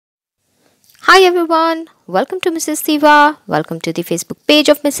Hi everyone, welcome to Mrs. Diva. Welcome to the Facebook page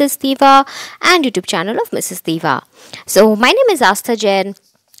of Mrs. Diva and YouTube channel of Mrs. Diva. So my name is Astha Jain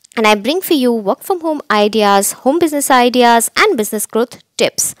and I bring for you work from home ideas, home business ideas and business growth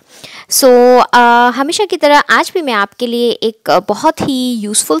tips. सो हमेशा की तरह आज भी मैं आपके लिए एक बहुत ही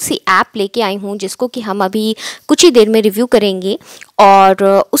यूज़फुल सी ऐप लेके आई हूँ जिसको कि हम अभी कुछ ही देर में रिव्यू करेंगे। और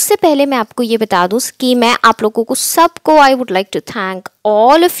उससे पहले मैं आपको ये बता दूँ कि मैं आप लोगों को सबको I would like to thank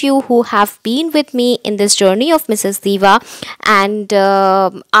all of you who have been with me in this journey of Mrs. Diva and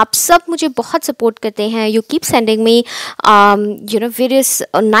आप सब मुझे बहुत सपोर्ट करते हैं. You keep sending me various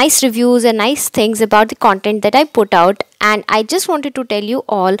nice reviews and nice things about the content that I put out and I just wanted to tell you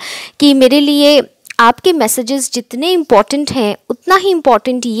all कि मेरे लिए आपके मैसेजेस जितने इम्पॉर्टेंट हैं उतना ही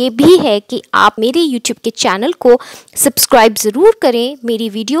इम्पॉर्टेंट ये भी है कि आप मेरे यूट्यूब के चैनल को सब्सक्राइब ज़रूर करें. मेरी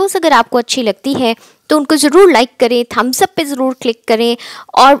वीडियोस अगर आपको अच्छी लगती है तो उनको ज़रूर लाइक करें, थम्स अप पे ज़रूर क्लिक करें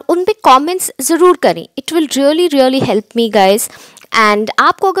और उन पे कमेंट्स ज़रूर करें. It will really help me guys. And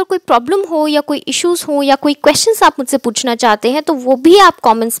आपको अगर कोई प्रॉब्लम हो या कोई इश्यूज़ हो या कोई क्वेश्चंस आप मुझसे पूछना चाहते हैं तो वो भी आप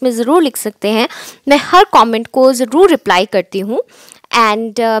कमेंट्स में ज़रूर लिख सकते हैं. मैं हर कमेंट को ज़रूर रिप्लाई करती हूँ.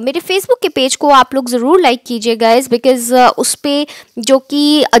 एंड मेरे फेसबुक के पेज को आप लोग ज़रूर लाइक कीजिए गाइस बिकॉज़ उस पर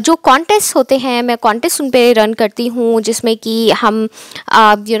जो कॉन्टेस्ट होते हैं मैं कॉन्टेस्ट उन पर रन करती हूँ जिसमें कि हम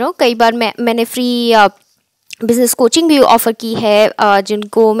कई बार मैंने फ्री बिज़नेस कोचिंग भी ऑफ़र की है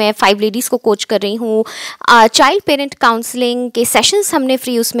जिनको मैं 5 लेडीज़ को कोच कर रही हूँ. चाइल्ड पेरेंट काउंसलिंग के सेशंस हमने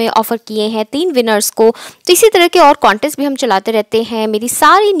फ्री उसमें ऑफ़र किए हैं 3 विनर्स को. तो इसी तरह के और कॉन्टेस्ट भी हम चलाते रहते हैं. मेरी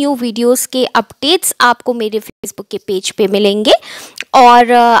सारी न्यू वीडियोस के अपडेट्स आपको मेरे फेसबुक के पेज पे मिलेंगे.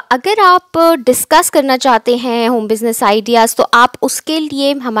 और अगर आप डिस्कस करना चाहते हैं होम बिज़नेस आइडियाज़ तो आप उसके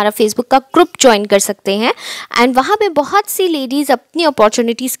लिए हमारा फेसबुक का ग्रुप ज्वाइन कर सकते हैं एंड वहाँ पे बहुत सी लेडीज़ अपनी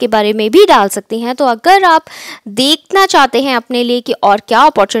अपॉर्चुनिटीज़ के बारे में भी डाल सकती हैं. तो अगर आप देखना चाहते हैं अपने लिए कि और क्या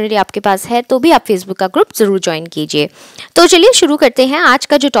अपॉर्चुनिटी आपके पास है तो भी आप फेसबुक का ग्रुप ज़रूर ज्वाइन कीजिए. तो चलिए शुरू करते हैं. आज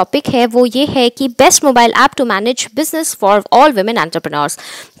का जो टॉपिक है वो ये है कि best mobile app to manage business for all women entrepreneurs.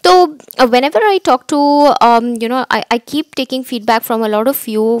 तो whenever I talk to I keep taking feedback from a lot of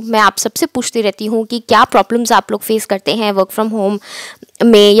you. मैं आप सबसे पूछती रहती हूँ कि क्या प्रॉब्लम्स आप लोग फेस करते हैं वर्क फ्रॉम होम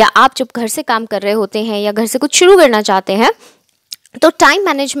में या आप जब घर से काम कर रहे होते हैं या घर से कुछ शुरू करना चाहते हैं. तो टाइम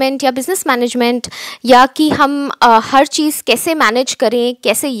मैनेजमेंट या बिज़नेस मैनेजमेंट या कि हम हर चीज़ कैसे मैनेज करें,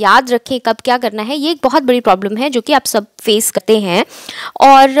 कैसे याद रखें कब क्या करना है, ये एक बहुत बड़ी प्रॉब्लम है जो कि आप सब फेस करते हैं.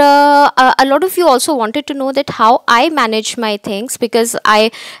 और a lot of you also wanted to know that how I manage my things because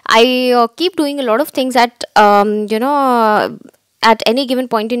I keep doing a lot of things at at any given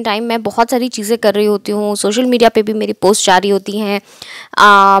point in time. मैं बहुत सारी चीज़ें कर रही होती हूँ. सोशल मीडिया पे भी मेरी पोस्ट जारी होती हैं.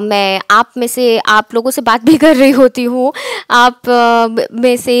 मैं आप लोगों से बात भी कर रही होती हूँ. आप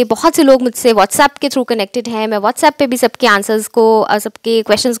में से बहुत से लोग मुझसे व्हाट्सएप के थ्रू कनेक्टेड हैं. मैं व्हाट्सएप पे भी सबके आंसर्स को सबके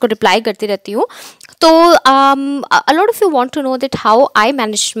क्वेश्चंस को रिप्लाई करती रहती हूँ. तो a lot of you want to know that how I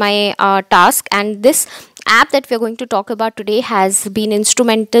manage my task and this app that we are going to talk about today has been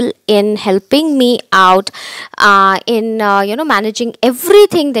instrumental in helping me out in managing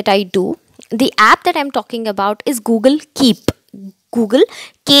everything that I do. The app that I'm talking about is Google Keep. Google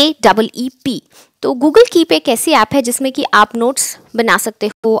KEEP. तो Google keep एक ऐसी app है जिसमें कि आप notes बना सकते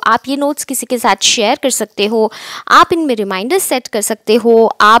हो. आप ये नोट्स किसी के साथ शेयर कर सकते हो. आप इनमें रिमाइंडर्स सेट कर सकते हो.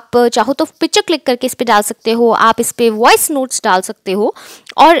 आप चाहो तो पिक्चर क्लिक करके इस पर डाल सकते हो. आप इस पर वॉइस नोट्स डाल सकते हो.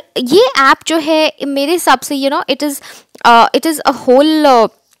 और ये ऐप जो है मेरे हिसाब से it is a whole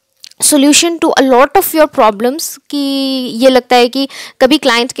solution to a lot of your problems. कि ये लगता है कि कभी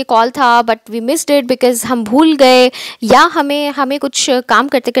क्लाइंट के कॉल था but we missed it because हम भूल गए या हमें कुछ काम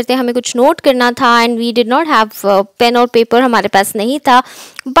करते करते हमें कुछ नोट करना था and we did not have pen और पेपर हमारे पास नहीं था.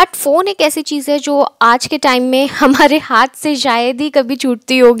 बट फ़ोन एक ऐसी चीज़ है जो आज के टाइम में हमारे हाथ से शायद ही कभी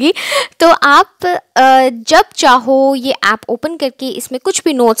छूटती होगी. तो आप जब चाहो ये ऐप ओपन करके इसमें कुछ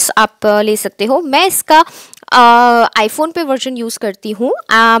भी नोट्स आप ले सकते हो. मैं इसका आईफोन पे वर्जन यूज़ करती हूँ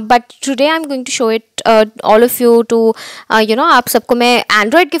but today I am going to show it all of you to आप सबको मैं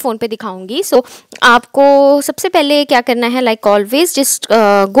एंड्रॉयड के फ़ोन पे दिखाऊंगी. सो आपको सबसे पहले क्या करना है, like always just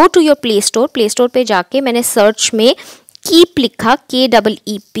go to your play store पे जाके मैंने सर्च में कीप लिखा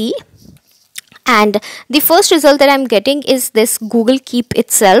KEEP and the first result that I'm getting is this Google Keep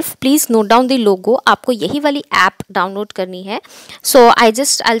itself. Please note down the logo. आपको यही वाली app download करनी है. So I'll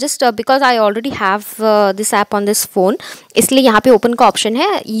just because I already have this app on this phone, इसलिए यहाँ पे open का option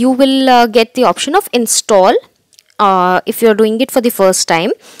है. You will get the option of install if you're doing it for the first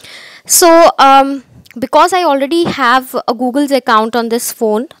time. So because I already have a Google's account on this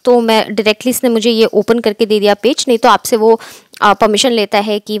phone तो मैं directly इसने मुझे ये ओपन करके दे दिया पेज. नहीं तो आपसे वो परमिशन लेता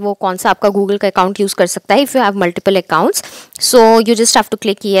है कि वो कौन सा आपका गूगल का अकाउंट यूज़ कर सकता है if you have multiple accounts. So you just have to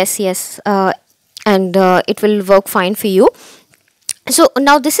click yes yes and it will work fine for you. So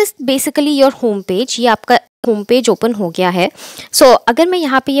now this is basically your home page. ये आपका home page open हो गया है. सो अगर मैं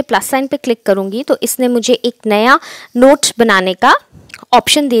यहाँ पे ये प्लस साइन पे क्लिक करूँगी तो इसने मुझे एक नया नोट बनाने का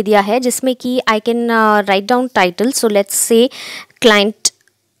ऑप्शन दे दिया है जिसमें कि I can write down title. So let's say client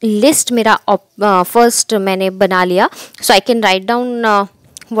list मेरा फर्स्ट मैंने बना लिया. सो I can write down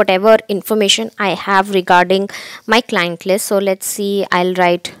whatever information I have regarding my client list. So let's see, I'll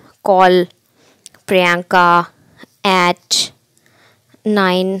write call Priyanka at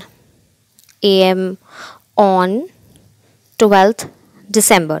 9 a.m. on 12th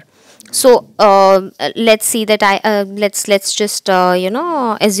December. So let's see that let's just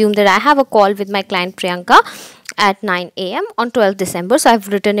assume that I have a call with my client Priyanka at 9 a.m. on 12th December. So I've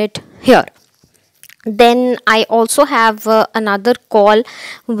written it here. Then I also have another call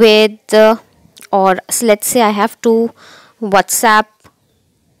with or let's say I have to WhatsApp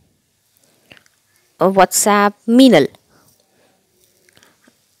Meenal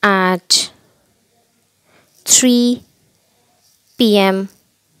at 3 p.m.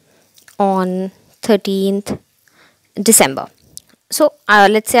 on 13th December. So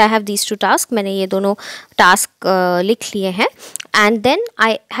let's say I have these two tasks. मैंने ये दोनों task लिख लिए हैं. And then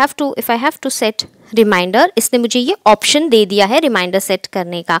if I have to set reminder, इसने मुझे ये option दे दिया है रिमाइंडर सेट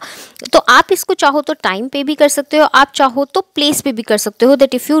करने का. तो आप इसको चाहो तो टाइम पे भी कर सकते हो, आप चाहो तो प्लेस पे भी कर सकते हो.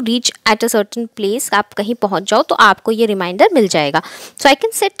 That if you reach at a certain place, आप कहीं पहुंच जाओ तो आपको ये रिमाइंडर मिल जाएगा. सो I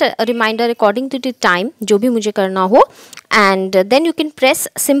can set reminder according to the time जो भी मुझे करना हो. And then you can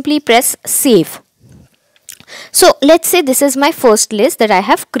simply press save. So let's say this is my first list that I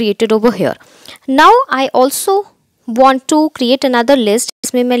have created over here. Now I also want to create another list.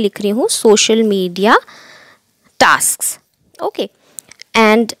 इसमें मैं लिख रही हूँ social media tasks. Okay,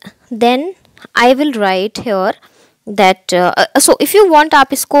 and then I will write here that so if you want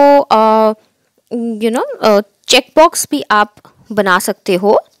आप इसको checkbox भी आप बना सकते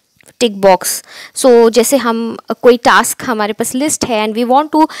हो, टिक बॉक्स. सो जैसे हम कोई टास्क हमारे पास लिस्ट है and we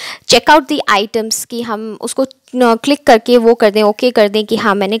want to check out the items कि हम उसको क्लिक करके वो कर दें, ओके कर दें कि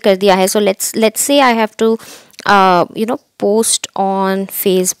हाँ मैंने कर दिया है. So let's say I have to post on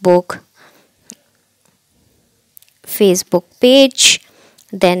Facebook page.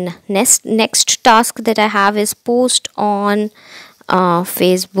 Then next task that I have is post on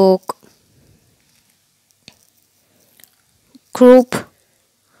Facebook group.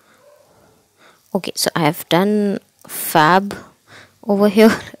 Okay, so I have done fab over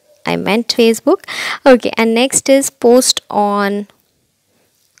here. I meant Facebook. Okay, and next is post on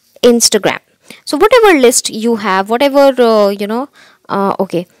Instagram. So whatever list you have, whatever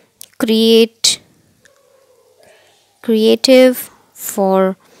okay, creative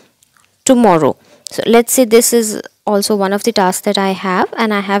for tomorrow. So let's say this is also one of the tasks that I have,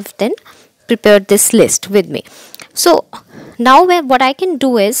 and I have then prepared this list with me. So now what I can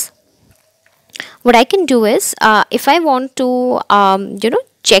do is if I want to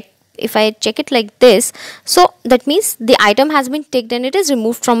check, if I check it like this, so that means the item has been ticked and it is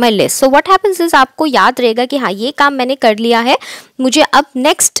removed from my list. So what happens is आपको याद रहेगा कि हाँ ये काम मैंने कर लिया है, मुझे अब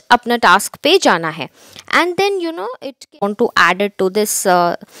next अपना task पे जाना है. And then it want to add it to this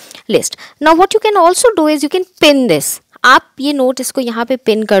list. Now what you can also do is you can pin this. आप ये नोट इसको यहाँ पे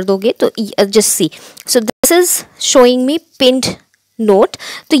पिन कर दोगे तो just see. So this is showing me pinned note.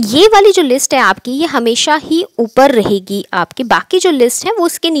 तो ये वाली जो लिस्ट है आपकी, ये हमेशा ही ऊपर रहेगी, आपकी बाकी जो लिस्ट है वो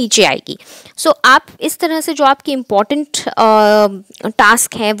उसके नीचे आएगी. सो आप इस तरह से जो आपकी इम्पॉर्टेंट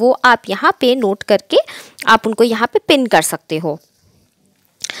टास्क हैं वो आप यहाँ पे नोट करके आप उनको यहाँ पे पिन कर सकते हो.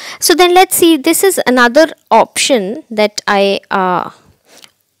 So then let's see, this is another option that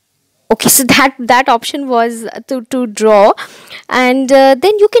okay, so that option was to draw, and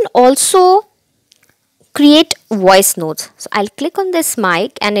then you can also create voice notes. So I'll click on this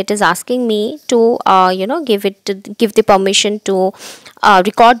mic and it is asking me to give the permission to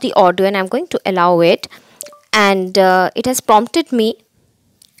record the audio, and I'm going to allow it. And it has prompted me,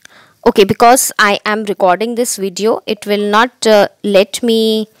 okay, because I am recording this video, it will not let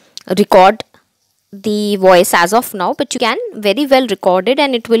me record the voice as of now, but you can very well record it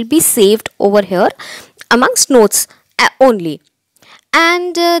and it will be saved over here amongst notes only.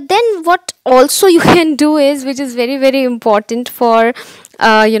 And then what also you can do is, which is very very important for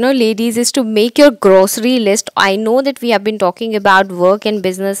ladies, is to make your grocery list. I know that we have been talking about work and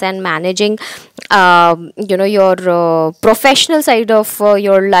business and managing your professional side of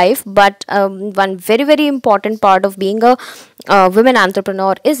your life, but one very very important part of being a women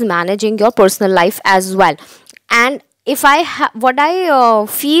entrepreneur is managing your personal life as well. And if what I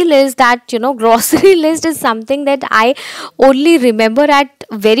feel is that, grocery list is something that I only remember at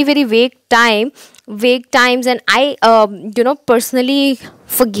very very vague times, and I personally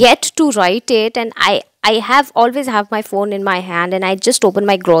forget to write it, and I have always have my phone in my hand, and I just open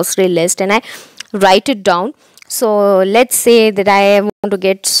my grocery list and I write it down. So let's say that I want to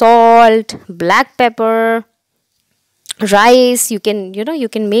get salt, black pepper, rice. You can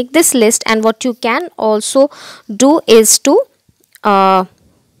make this list, and what you can also do is to uh,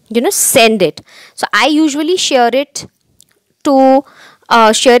 send it. So I usually to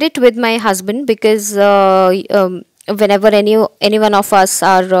share it with my husband, because whenever any one of us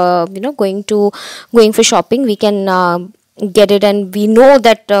are going for shopping, we can get it, and we know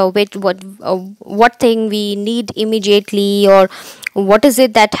that what thing we need immediately, or what is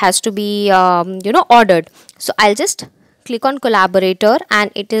it that has to be ordered. So I'll just click on collaborator,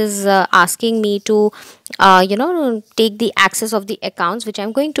 and it is asking me to take the access of the accounts, which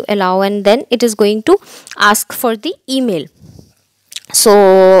I'm going to allow, and then it is going to ask for the email.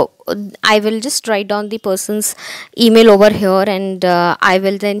 So I will just write down the person's email over here, and I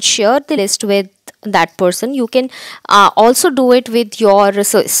will then share the list with that person. You can also do it with your,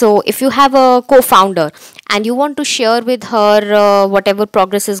 so if you have a co-founder and you want to share with her whatever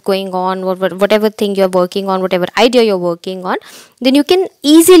progress is going on, or whatever thing you're working on, whatever idea you're working on, then you can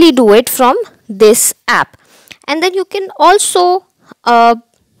easily do it from this app. And then you can also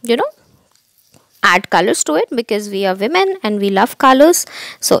you know add colors to it, because we are women and we love colors.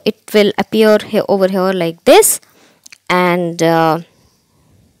 So it will appear here over here like this. And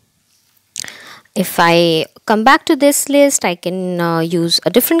if I come back to this list, I can use a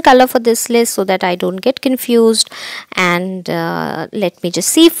different color for this list so that I don't get confused. And let me just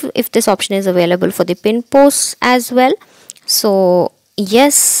see if this option is available for the pin posts as well. So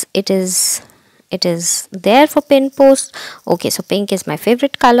yes, it is there for pin post. Okay, so pink is my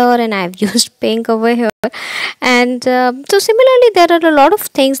favorite color, and I've used pink over here. And so similarly, there are a lot of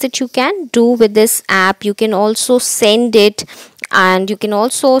things that you can do with this app. You can also send it, and you can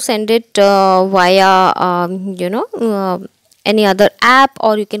also send it via any other app,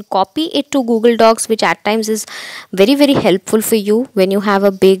 or you can copy it to Google Docs, which at times is very very helpful for you when you have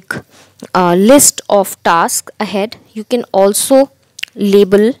a big list of tasks ahead. You can also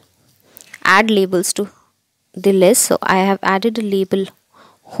add labels to the list. So I have added a label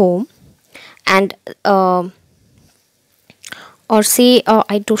home, and or say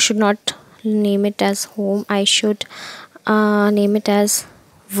should not name it as home, I should name it as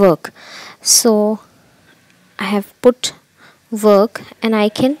work. So I have put work, and I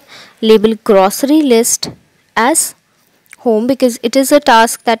can label grocery list as home, because it is a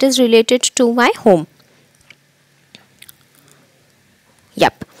task that is related to my home.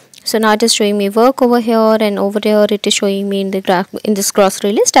 Yep. So now it is showing me work over here, and over there it is showing me in this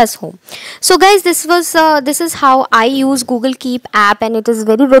grocery list as home. So guys, this is how I use Google Keep app, and it is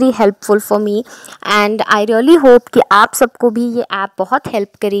very very helpful for me. And I really hope कि आप सबको भी ये app बहुत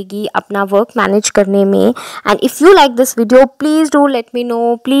help करेगी अपना work manage करने में. And if you like this video, please do let me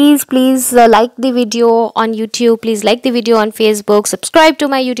know. Please like the video on YouTube. Please like the video on Facebook. Subscribe to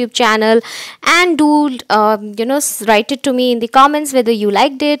my YouTube channel, and do write it to me in the comments whether you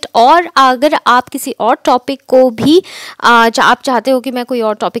liked it. और अगर आप किसी और topic को भी आप चाहते हो कि मैं कोई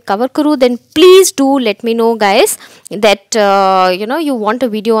और टॉपिक कवर करूँ, then please do let me know guys that you want a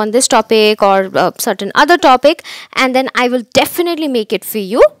video on this topic or certain other topic, and then I will definitely make it for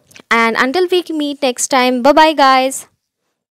you. And until we meet next time, bye bye guys.